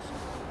somewhere else.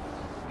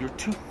 You're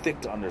too thick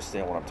to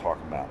understand what I'm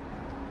talking about.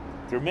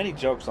 There are many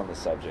jokes on the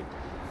subject,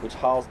 which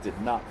Hals did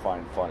not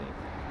find funny.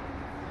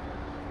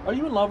 Are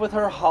you in love with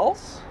her,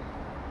 Hals?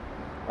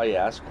 I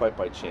asked, quite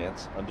by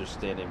chance,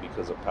 understanding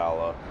because of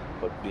Paula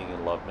what being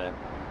in love meant.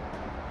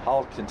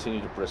 Hals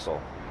continued to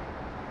bristle.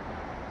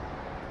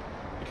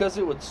 Because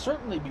it would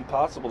certainly be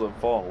possible to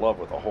fall in love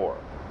with a whore.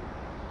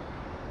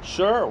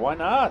 Sure, why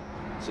not?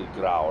 Said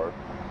Grauer,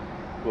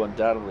 who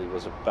undoubtedly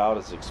was about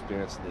as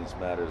experienced in these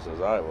matters as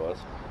I was.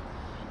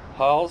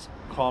 Hals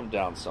calmed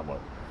down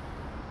somewhat.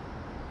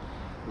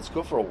 Let's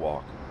go for a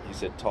walk, he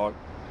said,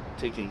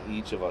 taking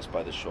each of us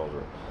by the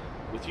shoulder.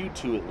 With you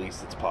two, at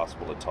least, it's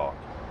possible to talk.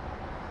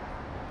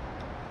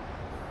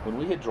 When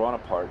we had drawn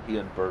apart, he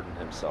unburdened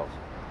himself.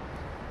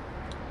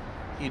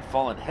 He had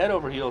fallen head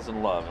over heels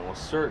in love and was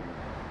certain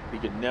he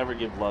could never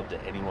give love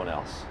to anyone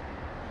else.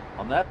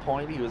 On that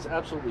point, he was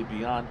absolutely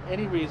beyond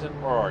any reason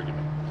or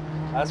argument.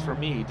 As for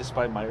me,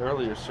 despite my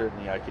earlier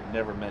certainty I could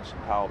never mention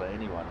Powell to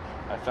anyone,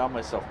 I found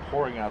myself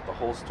pouring out the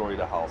whole story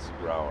to Hals and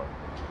Grauer.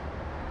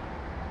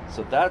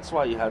 So that's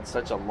why you had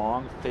such a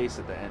long face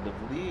at the end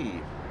of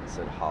leave,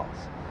 said Hals.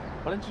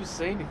 Why didn't you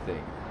say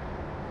anything?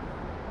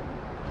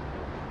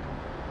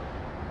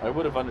 I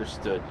would have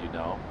understood, you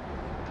know.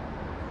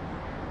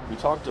 We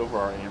talked over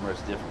our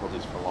amorous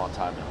difficulties for a long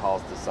time, and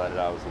Hals decided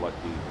I was lucky.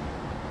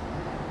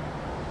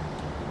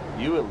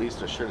 You at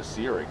least are sure to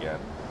see her again,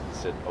 he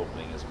said,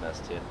 opening his mess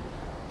tin.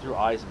 Through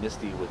eyes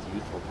misty with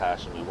youthful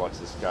passion, we watched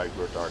the sky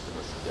grow dark and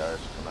the cigars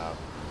come out.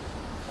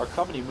 Our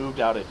company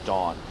moved out at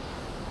dawn,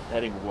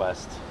 heading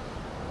west.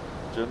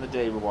 During the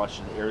day, we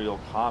watched an aerial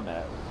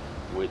comet,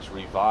 which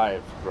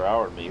revived,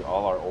 Grauer and me,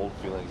 all our old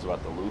feelings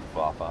about the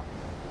Luftwaffe.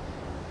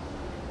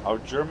 Our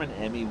German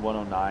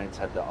Me-109s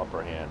had the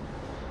upper hand,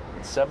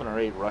 and 7 or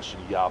 8 Russian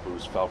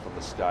Yabus fell from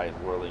the sky in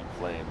whirling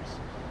flames,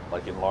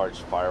 like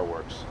enlarged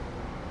fireworks.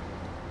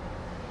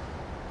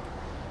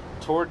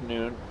 Toward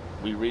noon,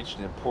 we reached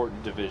an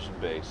important division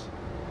base.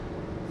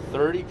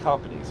 30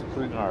 companies,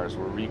 including ours,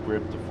 were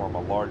regrouped to form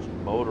a large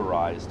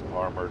motorized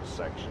armored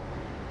section.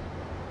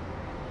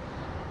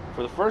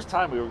 For the first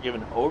time, we were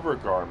given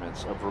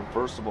overgarments of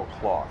reversible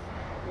cloth,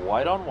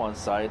 white on one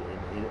side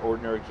and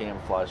ordinary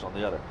camouflage on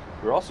the other.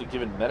 We were also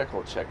given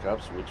medical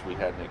checkups, which we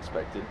hadn't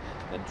expected,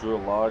 and drew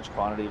a large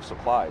quantity of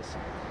supplies.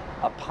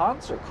 A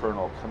Panzer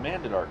colonel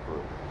commanded our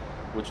group,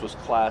 which was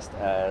classed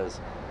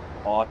as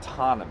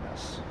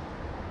autonomous.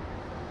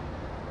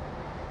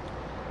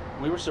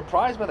 We were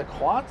surprised by the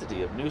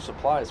quantity of new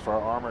supplies for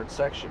our armored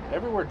section.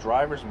 Everywhere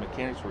drivers and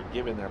mechanics were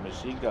giving their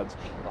machine guns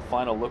a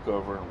final look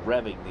over and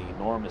revving the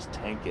enormous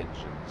tank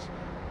engines.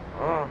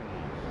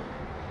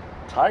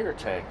 Tiger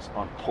tanks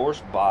on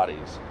Porsche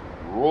bodies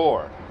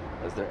roared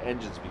as their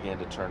engines began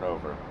to turn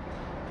over.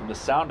 From the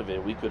sound of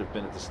it, we could have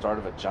been at the start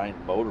of a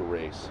giant motor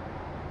race.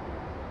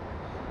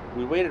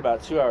 We waited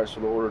about 2 hours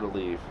for the order to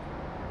leave.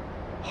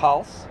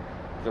 Hals,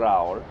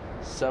 Grauer,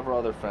 several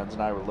other friends,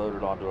 and I were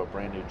loaded onto a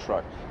brand new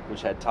truck,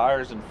 which had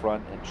tires in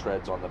front and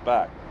treads on the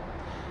back.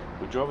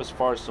 We drove as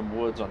far as some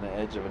woods on the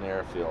edge of an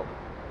airfield.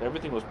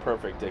 Everything was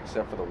perfect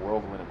except for the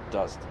whirlwind of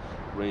dust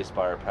raised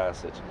by our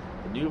passage.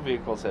 The new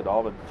vehicles had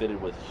all been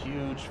fitted with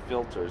huge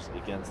filters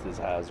against this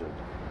hazard.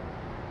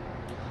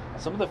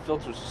 Some of the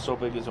filters were so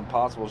big it was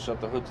impossible to shut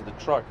the hoods of the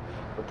truck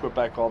or put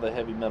back all the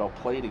heavy metal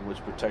plating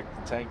which protected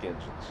the tank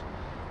engines.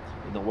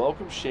 In the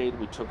welcome shade,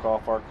 we took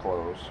off our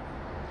clothes,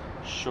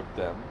 shook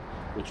them,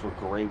 which were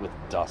gray with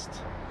dust,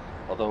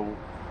 although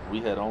we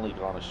had only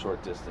gone a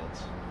short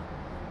distance.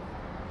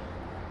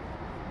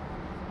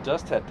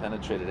 Dust had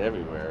penetrated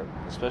everywhere,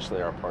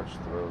 especially our parched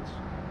throats.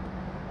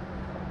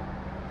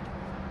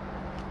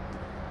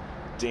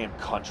 Damn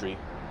country.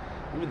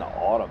 Even the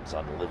autumn's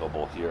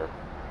unlivable here,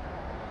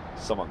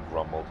 someone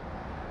grumbled.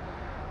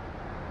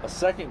 A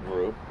second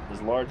group,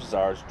 as large as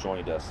ours,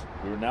 joined us.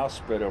 We were now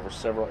spread over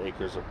several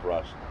acres of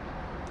brush.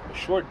 A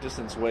short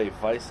distance away,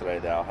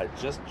 Vicereidau had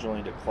just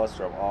joined a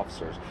cluster of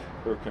officers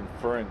who were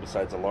conferring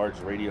beside a large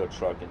radio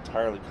truck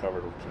entirely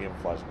covered with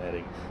camouflage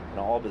netting and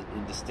all but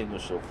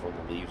indistinguishable from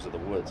the leaves of the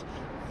woods.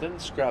 Thin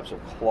scraps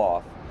of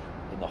cloth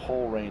in the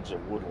whole range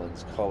of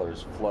woodlands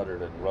colors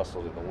fluttered and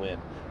rustled in the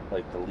wind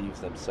like the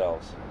leaves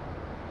themselves.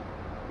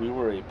 We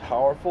were a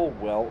powerful,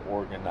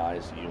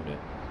 well-organized unit.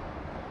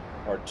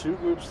 Our two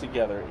groups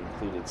together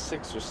included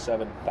 6,000 or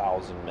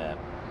 7,000 men,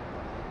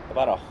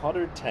 about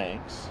 100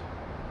 tanks,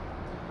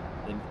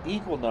 an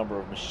equal number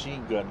of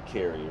machine gun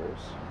carriers,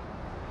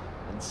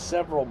 and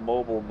several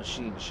mobile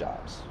machine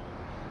shops.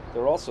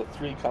 There were also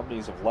 3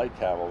 companies of light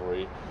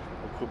cavalry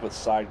equipped with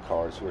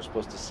sidecars who were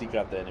supposed to seek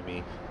out the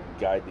enemy and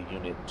guide the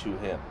unit to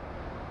him.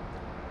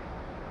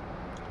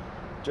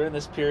 During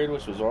this period,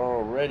 which was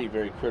already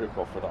very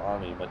critical for the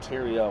army,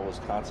 materiel was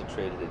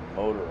concentrated in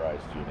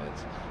motorized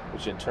units,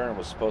 which in turn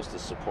was supposed to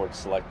support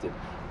selected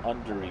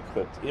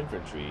under-equipped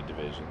infantry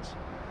divisions.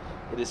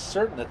 It is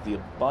certain that the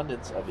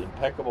abundance of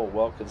impeccable,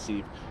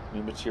 well-conceived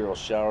new material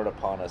showered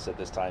upon us at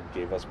this time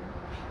gave us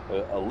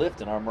a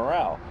lift in our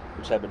morale,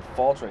 which had been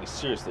faltering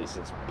seriously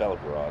since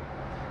Belgorod,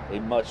 a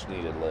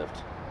much-needed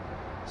lift.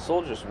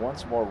 Soldiers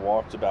once more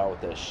walked about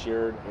with the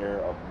assured air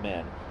of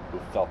men who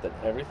felt that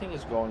everything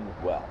is going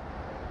well.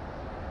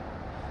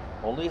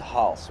 Only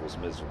Hals was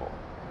miserable,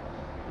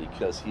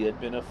 because he had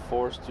been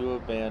forced to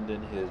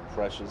abandon his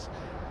precious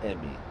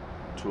Emmy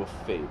to a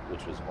fate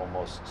which was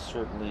almost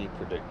certainly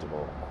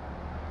predictable.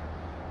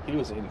 He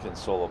was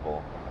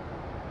inconsolable.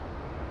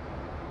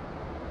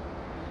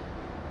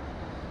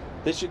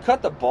 They should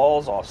cut the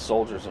balls off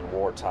soldiers in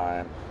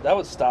wartime. That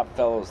would stop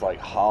fellows like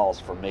Hals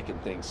from making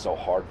things so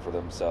hard for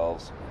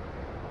themselves,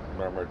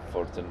 murmured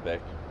Fortenbeck.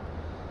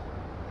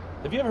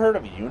 Have you ever heard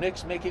of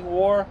eunuchs making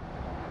war?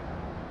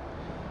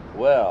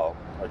 Well,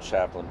 our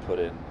chaplain put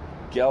in,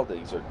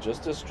 geldings are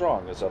just as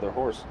strong as other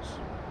horses.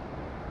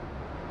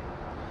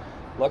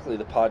 Luckily,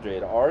 the Padre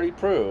had already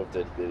proved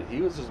that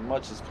he was as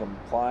much as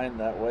compliant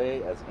that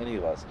way as any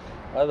of us.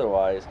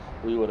 Otherwise,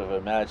 we would have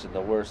imagined the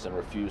worst and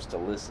refused to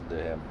listen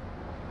to him.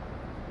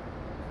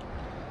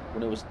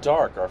 When it was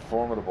dark, our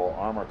formidable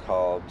armor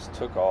columns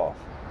took off.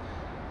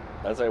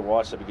 As I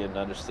watched, I began to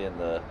understand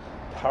the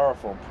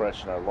powerful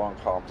impression our long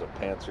columns of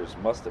panzers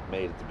must have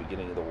made at the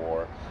beginning of the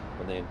war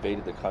when they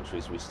invaded the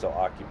countries we still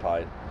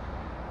occupied.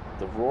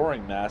 The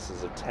roaring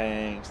masses of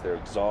tanks, their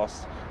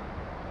exhausts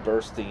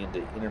bursting into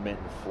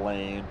intermittent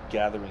flame,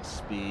 gathering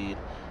speed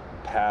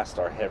past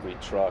our heavy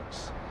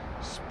trucks,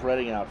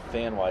 spreading out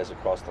fanwise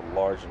across the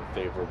large and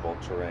favorable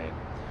terrain.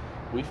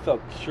 We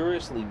felt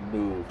curiously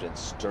moved and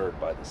stirred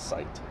by the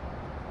sight.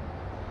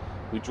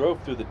 We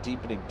drove through the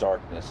deepening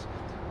darkness,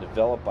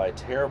 enveloped by a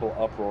terrible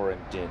uproar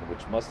and din,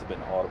 which must have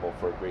been audible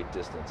for a great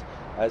distance.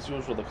 As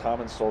usual, the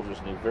common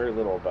soldiers knew very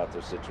little about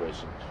their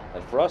situation,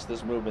 and for us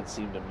this movement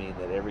seemed to mean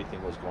that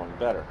everything was going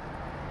better.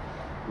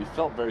 We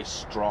felt very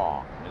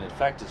strong, and in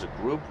fact, as a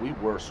group, we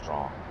were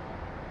strong.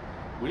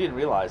 We didn't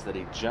realize that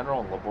a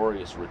general and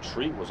laborious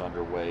retreat was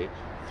underway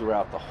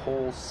throughout the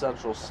whole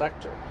central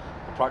sector,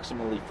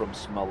 approximately from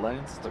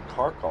Smolensk to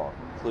Kharkov,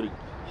 including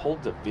whole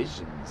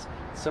divisions,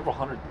 several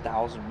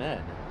 100,000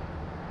 men.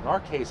 In our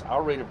case,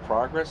 our rate of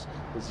progress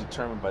was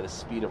determined by the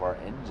speed of our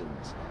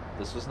engines.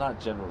 This was not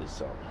generally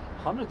so.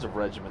 Hundreds of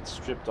regiments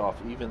stripped off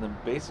even the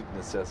basic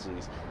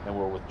necessities and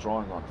were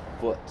withdrawing on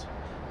foot,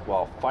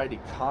 while fighting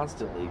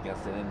constantly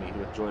against an enemy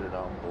who enjoyed an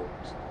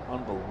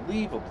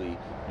unbelievably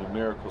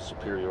numerical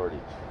superiority.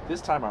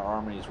 This time our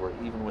armies were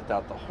even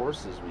without the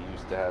horses we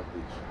used to have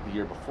the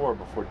year before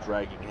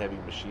dragging heavy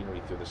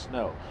machinery through the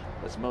snow,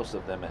 as most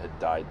of them had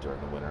died during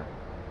the winter.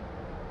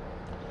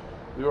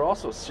 We were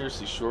also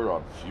seriously short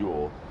on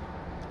fuel.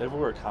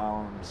 Everywhere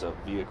columns of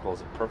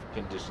vehicles in perfect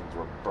conditions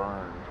were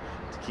burned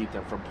to keep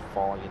them from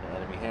falling into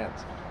enemy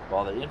hands,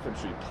 while the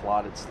infantry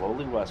plodded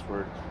slowly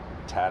westward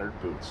in tattered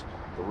boots.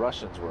 The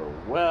Russians were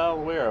well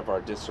aware of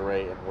our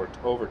disarray and worked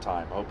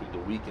overtime, hoping to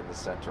weaken the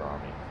Center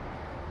Army.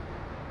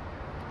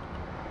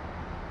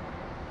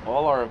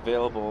 All our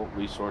available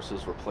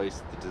resources were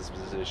placed at the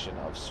disposition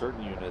of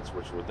certain units,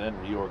 which were then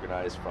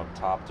reorganized from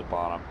top to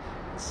bottom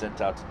and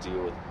sent out to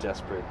deal with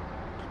desperate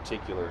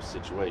particular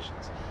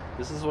situations.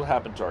 This is what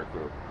happened to our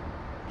group,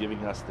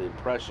 giving us the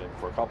impression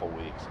for a couple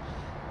weeks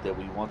that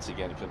we once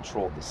again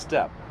controlled the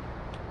steppe.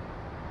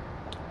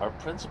 Our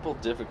principal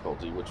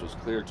difficulty, which was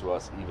clear to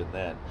us even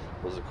then,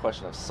 was a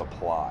question of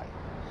supply.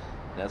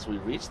 And as we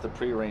reached the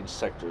prearranged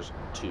sectors,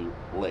 too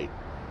late.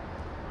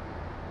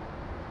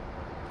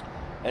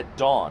 At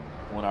dawn,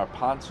 when our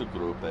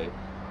Panzergruppe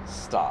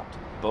stopped,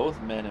 both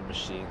men and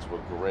machines were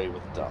gray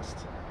with dust.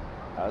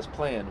 As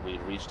planned, we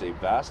had reached a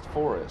vast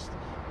forest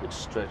which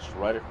stretched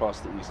right across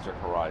the eastern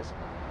horizon.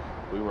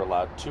 We were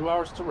allowed 2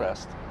 hours to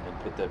rest and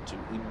put them to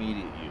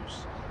immediate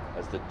use,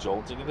 as the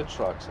jolting of the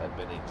trucks had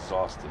been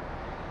exhausting.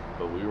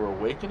 But we were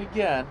awakened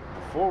again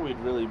before we'd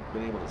really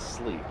been able to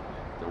sleep.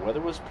 The weather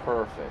was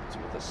perfect,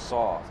 with a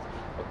soft,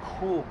 a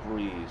cool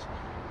breeze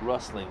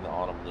rustling the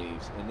autumn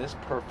leaves, and this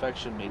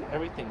perfection made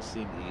everything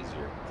seem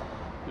easier.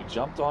 We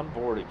jumped on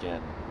board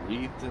again,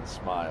 wreathed in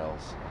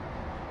smiles.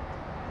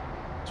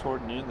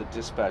 Toward noon, the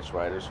dispatch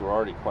riders, who were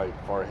already quite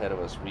far ahead of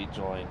us,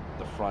 rejoined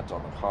the front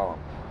on the column.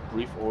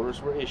 Brief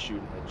orders were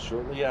issued, and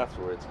shortly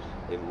afterwards,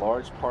 a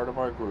large part of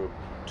our group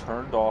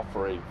turned off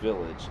for a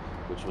village,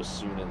 which was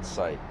soon in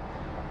sight.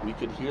 We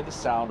could hear the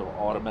sound of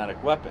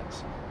automatic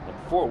weapons,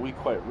 and before we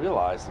quite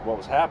realized what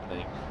was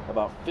happening,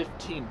 about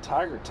 15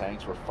 Tiger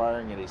tanks were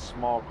firing at a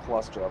small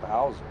cluster of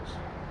houses.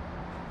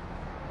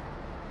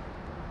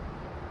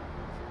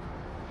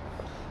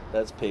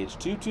 That's page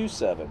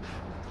 227,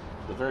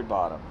 the very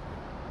bottom.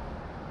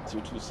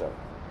 227.